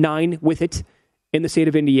 1-800-9-WITH-IT in the state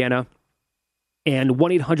of Indiana and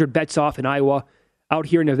 1-800-BETS-OFF in Iowa. Out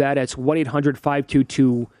here in Nevada, it's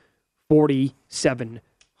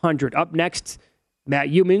 1-800-522-4700. Up next, Matt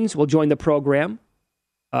Youmans will join the program,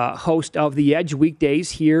 host of The Edge weekdays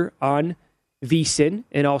here on VSiN,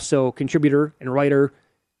 and also contributor and writer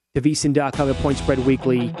to VSiN.com at Point Spread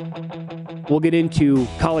Weekly. We'll get into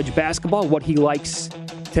college basketball, what he likes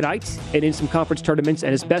tonight, and in some conference tournaments,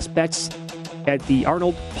 and his best bets at the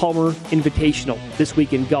Arnold Palmer Invitational this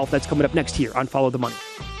week in golf. That's coming up next here on Follow the Money.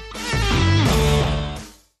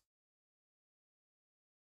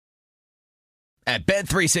 At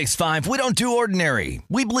Bet365, we don't do ordinary.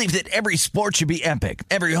 We believe that every sport should be epic.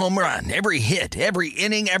 Every home run, every hit, every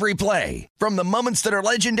inning, every play. From the moments that are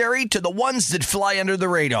legendary to the ones that fly under the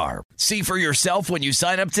radar. See for yourself when you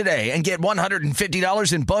sign up today and get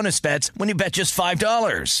 $150 in bonus bets when you bet just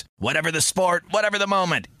 $5. Whatever the sport, whatever the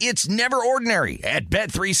moment, it's never ordinary at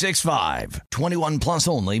Bet365. 21 plus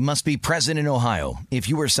only. Must be present in Ohio. If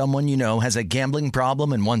you or someone you know has a gambling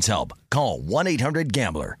problem and wants help, call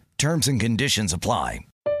 1-800-GAMBLER. Terms and conditions apply.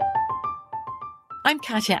 I'm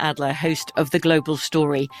Katya Adler, host of The Global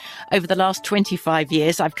Story. Over the last 25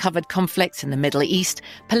 years, I've covered conflicts in the Middle East,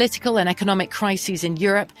 political and economic crises in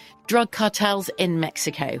Europe, drug cartels in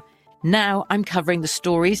Mexico. Now I'm covering the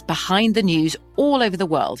stories behind the news all over the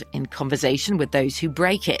world in conversation with those who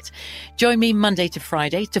break it. Join me Monday to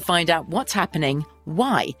Friday to find out what's happening,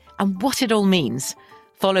 why, and what it all means.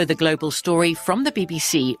 Follow The Global Story from the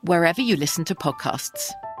BBC wherever you listen to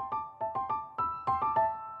podcasts.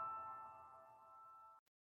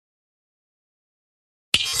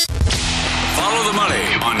 Follow the money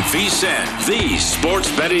on VSiN, the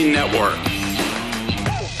Sports Betting Network.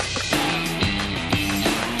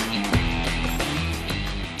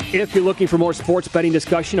 If you're looking for more sports betting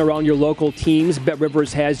discussion around your local teams,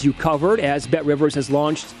 BetRivers has you covered, as BetRivers has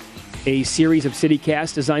launched a series of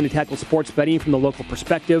CityCasts designed to tackle sports betting from the local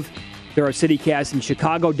perspective. There are CityCasts in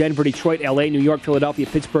Chicago, Denver, Detroit, LA, New York, Philadelphia,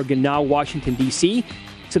 Pittsburgh, and now Washington, D.C.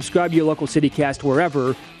 Subscribe to your local CityCast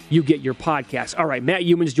wherever you get your podcasts. All right, Matt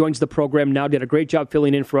Youmans joins the program now. Did a great job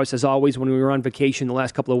filling in for us, as always, when we were on vacation the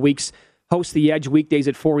last couple of weeks. Hosts The Edge weekdays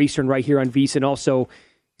at 4 Eastern right here on VSiN. Also,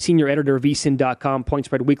 senior editor of VSiN.com, Point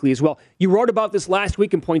Spread Weekly as well. You wrote about this last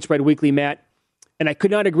week in Point Spread Weekly, Matt, and I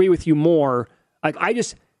could not agree with you more.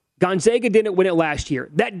 Gonzaga didn't win it last year.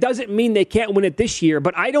 That doesn't mean they can't win it this year,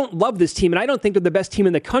 but I don't love this team, and I don't think they're the best team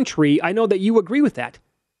in the country. I know that you agree with that.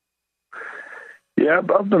 Yeah,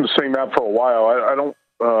 I've been saying that for a while. I don't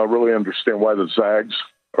really understand why the Zags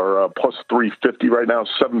are plus 350 right now,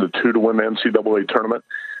 7-2 to win the NCAA tournament.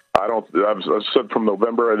 I've said from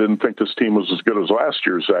November I didn't think this team was as good as last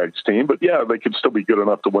year's Zags team, but yeah, they could still be good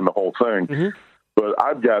enough to win the whole thing. Mm-hmm. But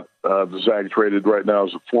I've got the Zags rated right now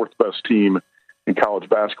as the fourth best team in college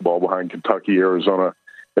basketball behind Kentucky, Arizona,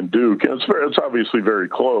 and Duke. And it's obviously very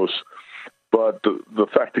close, but the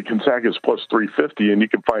fact that Gonzaga is plus 350 and you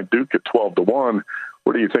can find Duke at 12-1,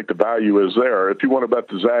 what do you think the value is there? If you want to bet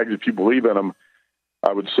the Zags, if you believe in them,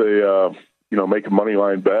 I would say, make a money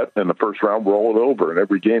line bet in the first round, roll it over. In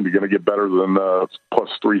every game, you're going to get better than plus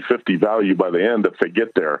 350 value by the end if they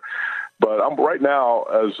get there. But I'm right now,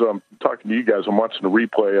 as I'm talking to you guys, I'm watching the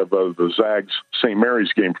replay of the Zags St.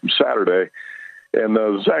 Mary's game from Saturday, and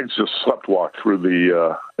the Zags just sleptwalked through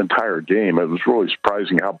the entire game. It was really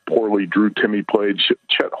surprising how poorly Drew Timme played.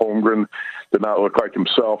 Chet Holmgren did not look like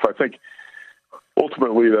himself. I think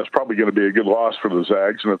ultimately that's probably going to be a good loss for the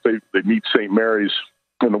Zags, and if they meet St. Mary's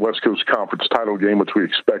in the West Coast Conference title game, which we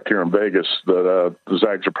expect here in Vegas, that the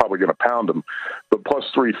Zags are probably going to pound them. But plus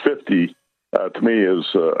 350 to me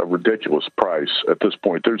is a ridiculous price at this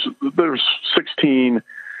point. There's 16,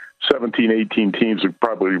 17, 18 teams that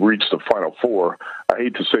probably reached the Final Four. I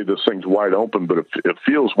hate to say this thing's wide open, but it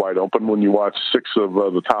feels wide open when you watch six of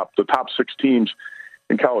the top six teams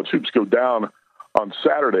in college hoops go down on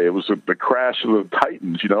Saturday. It was the crash of the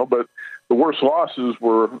Titans, but the worst losses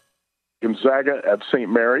were Gonzaga at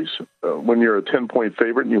St. Mary's when you're a 10-point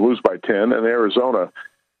favorite and you lose by 10, and Arizona.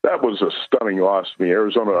 That was a stunning loss to me.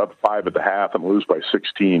 Arizona up 5 at the half and lose by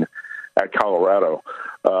 16 at Colorado.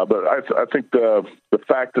 But I think the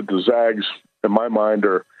fact that the Zags, in my mind,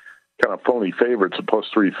 are kind of phony favorites at plus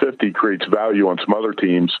 350 creates value on some other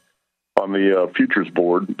teams on the futures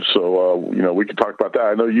board. So, we can talk about that.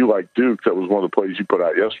 I know you like Duke. That was one of the plays you put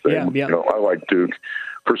out yesterday. Yeah. I like Duke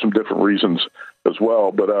for some different reasons as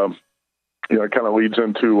well. But, it kind of leads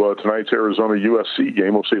into tonight's Arizona-USC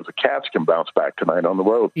game. We'll see if the Cats can bounce back tonight on the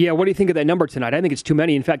road. Yeah, what do you think of that number tonight? I think it's too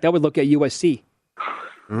many. In fact, I would look at USC.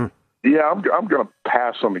 Yeah, I'm going to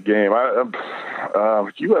pass on the game.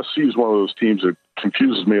 USC is one of those teams that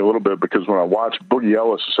confuses me a little bit because when I watch, Boogie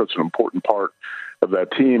Ellis is such an important part of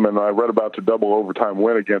that team, and I read about the double overtime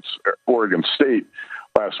win against Oregon State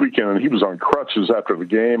last weekend, and he was on crutches after the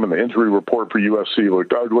game, and the injury report for USC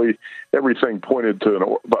looked ugly. Everything pointed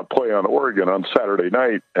to a play on Oregon on Saturday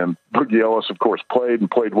night, and Boogie Ellis, of course, played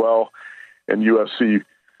well, and USC,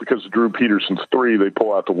 because of Drew Peterson's three, they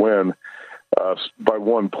pull out the win by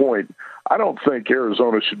 1 point. I don't think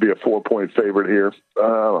Arizona should be a 4-point favorite here.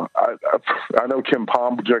 I know Kim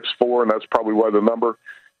Palm projects 4, and that's probably why the number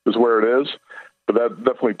is where it is. But that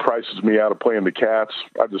definitely prices me out of playing the Cats.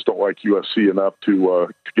 I just don't like USC enough to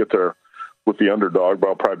get there with the underdog, but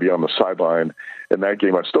I'll probably be on the sideline in that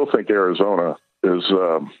game. I still think Arizona is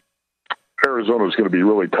going to be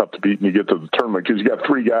really tough to beat when you get to the tournament because you got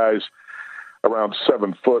 3 guys around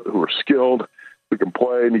 7 foot who are skilled, who can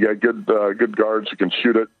play, and you got good guards who can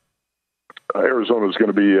shoot it. Arizona is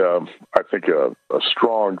going to be, I think, a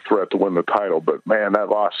strong threat to win the title. But, man, that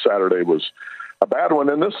loss Saturday was a bad one.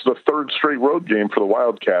 And this is the 3rd straight road game for the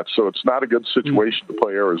Wildcats, so it's not a good situation to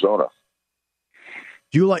play Arizona.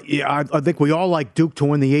 Do you like? Yeah, I think we all like Duke to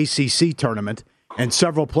win the ACC tournament, and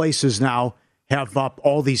several places now have up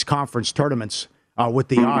all these conference tournaments with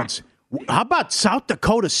the odds. How about South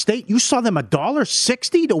Dakota State? You saw them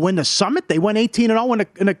 $1.60 to win the Summit. They went 18-0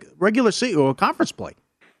 in a regular season or conference play.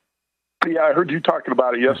 Yeah, I heard you talking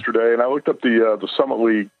about it yesterday, and I looked up the Summit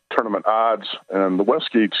League tournament odds, and the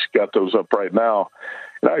Westgate's got those up right now.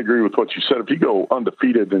 And I agree with what you said. If you go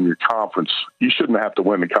undefeated in your conference, you shouldn't have to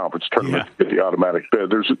win the conference tournament to get the automatic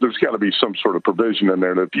bid. There's got to be some sort of provision in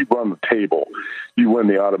there that if you run the table, you win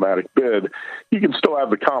the automatic bid. You can still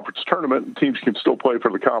have the conference tournament, and teams can still play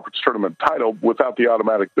for the conference tournament title without the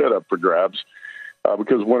automatic bid up for grabs.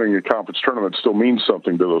 Because winning a conference tournament still means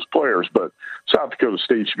something to those players. But South Dakota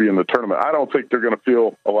State should be in the tournament. I don't think they're going to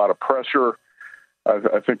feel a lot of pressure.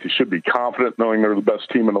 I think they should be confident knowing they're the best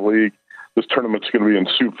team in the league. This tournament's going to be in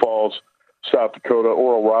Sioux Falls, South Dakota.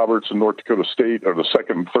 Oral Roberts and North Dakota State are the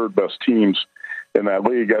 2nd and 3rd best teams in that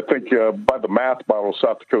league. I think by the math model,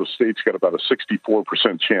 South Dakota State's got about a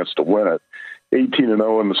 64% chance to win it.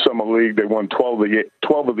 18-0 in the Summit League. They won 12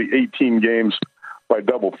 of the 18 games by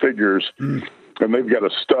double figures. And they've got a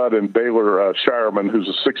stud in Baylor Shireman, who's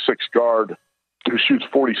a 6'6" guard who shoots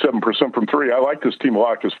 47% from 3. I like this team a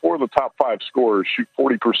lot because 4 of the top 5 scorers shoot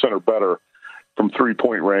 40% or better from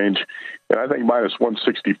 3-point range. And I think minus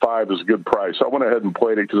 165 is a good price. I went ahead and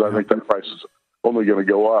played it because I think that price is only going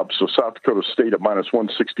to go up. So South Dakota State at minus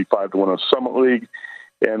 165 to win a Summit League,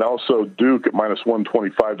 and also Duke at minus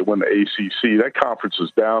 125 to win the ACC. That conference is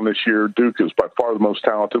down this year. Duke is by far the most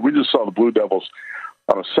talented. We just saw the Blue Devils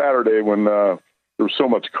on a Saturday when there was so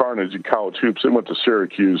much carnage in college hoops. They went to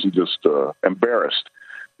Syracuse and just embarrassed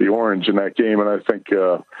the Orange in that game. And I think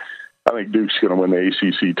Duke's going to win the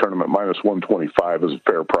ACC tournament. Minus 125 is a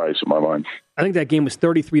fair price in my mind. I think that game was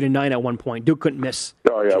 33-9 at one point. Duke couldn't miss.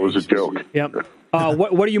 Oh, yeah, it was a joke. Yep.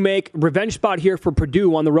 What do you make? Revenge spot here for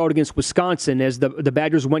Purdue on the road against Wisconsin as the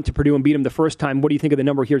Badgers went to Purdue and beat them the first time. What do you think of the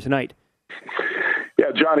number here tonight?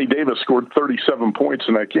 Yeah, Johnny Davis scored 37 points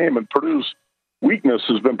in that game, and Purdue's weakness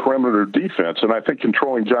has been perimeter defense, and I think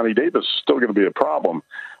controlling Johnny Davis is still going to be a problem.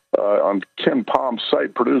 On Ken Palm's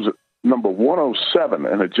site, Purdue's at number 107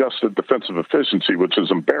 in adjusted defensive efficiency, which is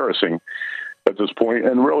embarrassing at this point.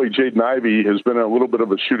 And really, Jaden Ivey has been in a little bit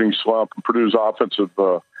of a shooting slump, and Purdue's offensive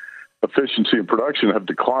efficiency and production have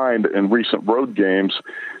declined in recent road games.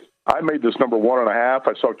 I made this number 1.5.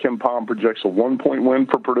 I saw Ken Palm projects a 1-point win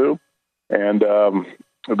for Purdue, and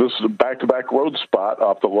this is a back-to-back road spot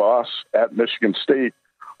off the loss at Michigan State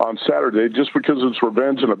on Saturday. Just because it's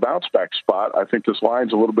revenge and a bounce-back spot, I think this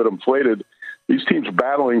line's a little bit inflated. These teams are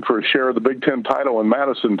battling for a share of the Big Ten title in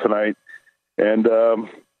Madison tonight, and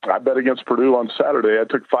I bet against Purdue on Saturday. I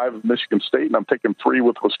took 5 with Michigan State, and I'm taking 3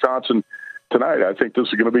 with Wisconsin tonight. I think this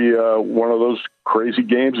is going to be one of those crazy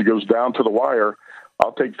games that goes down to the wire.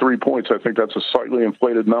 I'll take 3 points. I think that's a slightly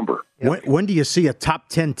inflated number. When do you see a top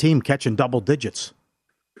 10 team catching double digits?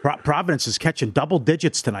 Providence is catching double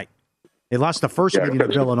digits tonight. They lost the first meeting to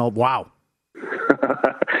Villanova. Wow.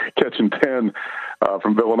 Catching 10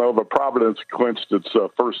 from Villanova. Providence clinched its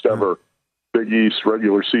first ever Big East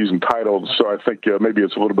regular season title, so I think maybe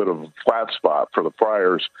it's a little bit of a flat spot for the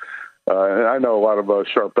Friars. And I know a lot of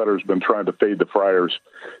sharp bettors have been trying to fade the Friars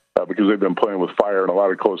because they've been playing with fire in a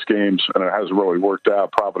lot of close games, and it hasn't really worked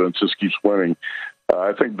out. Providence just keeps winning.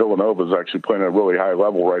 I think Villanova is actually playing at a really high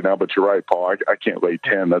level right now, but you're right, Paul. I can't lay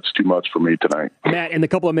 10. That's too much for me tonight. Matt, in the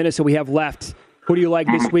couple of minutes that we have left, who do you like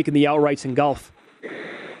this week in the outrights in golf?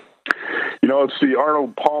 You know, it's the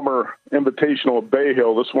Arnold Palmer Invitational at Bay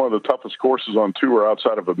Hill. This is one of the toughest courses on tour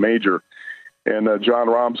outside of a major. and John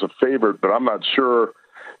Rahm's a favorite, but I'm not sure,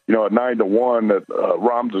 at 9-1 that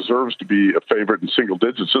Rahm deserves to be a favorite in single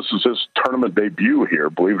digits. This is his tournament debut here,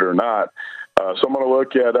 believe it or not. So I'm going to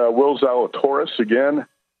look at Will Zalatoris again,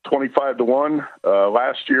 25-1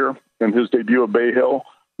 last year in his debut at Bay Hill.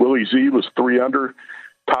 Willie Z was 3 under,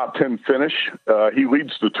 top 10 finish. He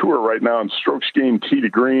leads the tour right now in strokes gained tee to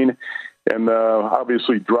green, and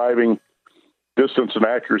obviously driving distance and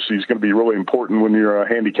accuracy is going to be really important when you're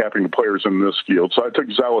handicapping the players in this field. So I took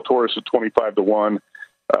Zalatoris at 25-1.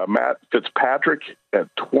 Matt Fitzpatrick at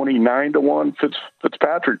 29-1.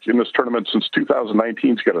 Fitzpatrick in this tournament since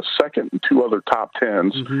 2019 has got a second and 2 other top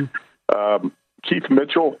 10s. Mm-hmm. Keith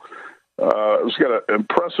Mitchell has got an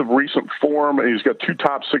impressive recent form, and he's got 2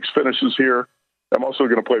 top 6 finishes here. I'm also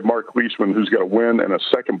going to play Mark Leishman, who's got a win and a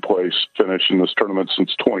second place finish in this tournament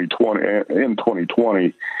since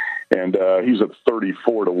 2020. And he's at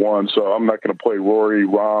 34-1. So I'm not going to play Rory,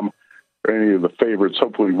 Rahm, or any of the favorites.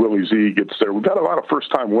 Hopefully Willie Z gets there. We've got a lot of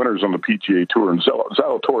first-time winners on the PGA Tour, and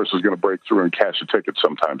Zalatoris is going to break through and cash a ticket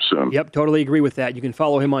sometime soon. Yep, totally agree with that. You can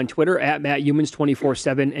follow him on Twitter at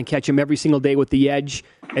MattHumans247 and catch him every single day with The Edge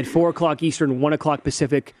at 4 o'clock Eastern, 1 o'clock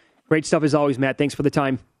Pacific. Great stuff as always, Matt. Thanks for the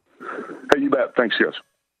time. Hey, you bet. Thanks, guys.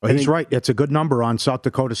 Well, he's right. It's a good number on South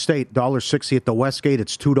Dakota State. $1.60 at the Westgate.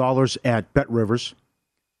 It's $2 at Bet Rivers.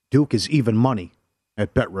 Duke is even money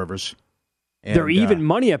at Bet Rivers. And, they're even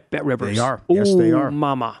money at Bet Rivers. They are. Yes, they are.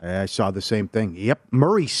 Mama. I saw the same thing. Yep.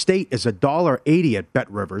 Murray State is $1.80 at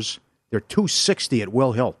Bet Rivers. They're $2.60 at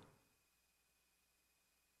Will Hill.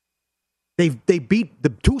 They beat the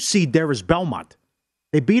 2 seed there is Belmont.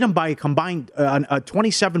 They beat them by a combined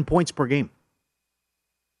 27 points per game.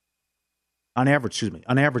 On average in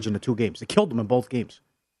the 2 games. They killed them in both games.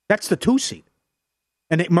 That's the 2 seed.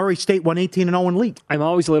 And Murray State won 18-0 in league. I'm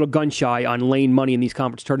always a little gun-shy on laying money in these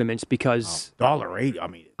conference tournaments because $1.80. I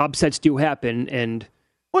mean, upsets do happen. And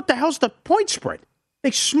what the hell's the point spread?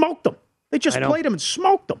 They smoked them. They just played them and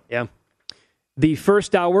smoked them. Yeah. The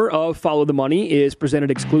first hour of Follow the Money is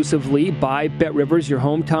presented exclusively by Bet Rivers, your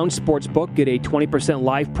hometown sportsbook. Get a 20%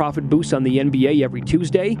 live profit boost on the NBA every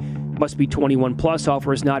Tuesday. Must be 21 plus.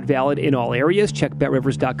 Offer is not valid in all areas. Check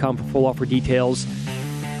betrivers.com for full offer details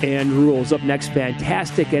and rules. Up next,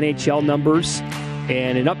 fantastic NHL numbers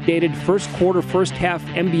and an updated first quarter, first half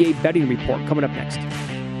NBA betting report coming up next.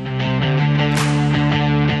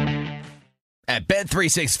 At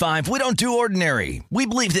Bet365, we don't do ordinary. We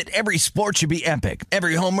believe that every sport should be epic.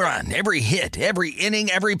 Every home run, every hit, every inning,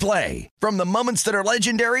 every play. From the moments that are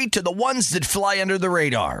legendary to the ones that fly under the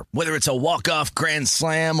radar. Whether it's a walk-off grand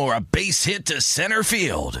slam or a base hit to center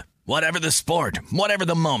field. Whatever the sport, whatever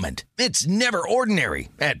the moment, it's never ordinary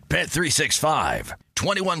at Bet365.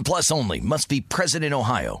 21 plus only. Must be present in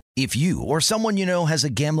Ohio. If you or someone you know has a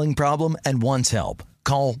gambling problem and wants help,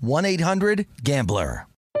 call 1-800-GAMBLER.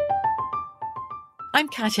 I'm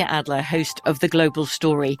Katya Adler, host of The Global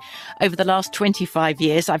Story. Over the last 25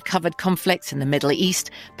 years, I've covered conflicts in the Middle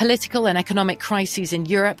East, political and economic crises in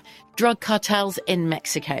Europe, drug cartels in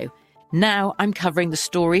Mexico. Now I'm covering the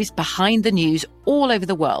stories behind the news all over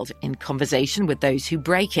the world in conversation with those who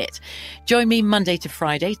break it. Join me Monday to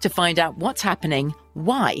Friday to find out what's happening,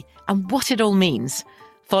 why, and what it all means.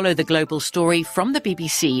 Follow The Global Story from the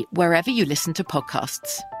BBC wherever you listen to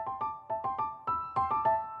podcasts.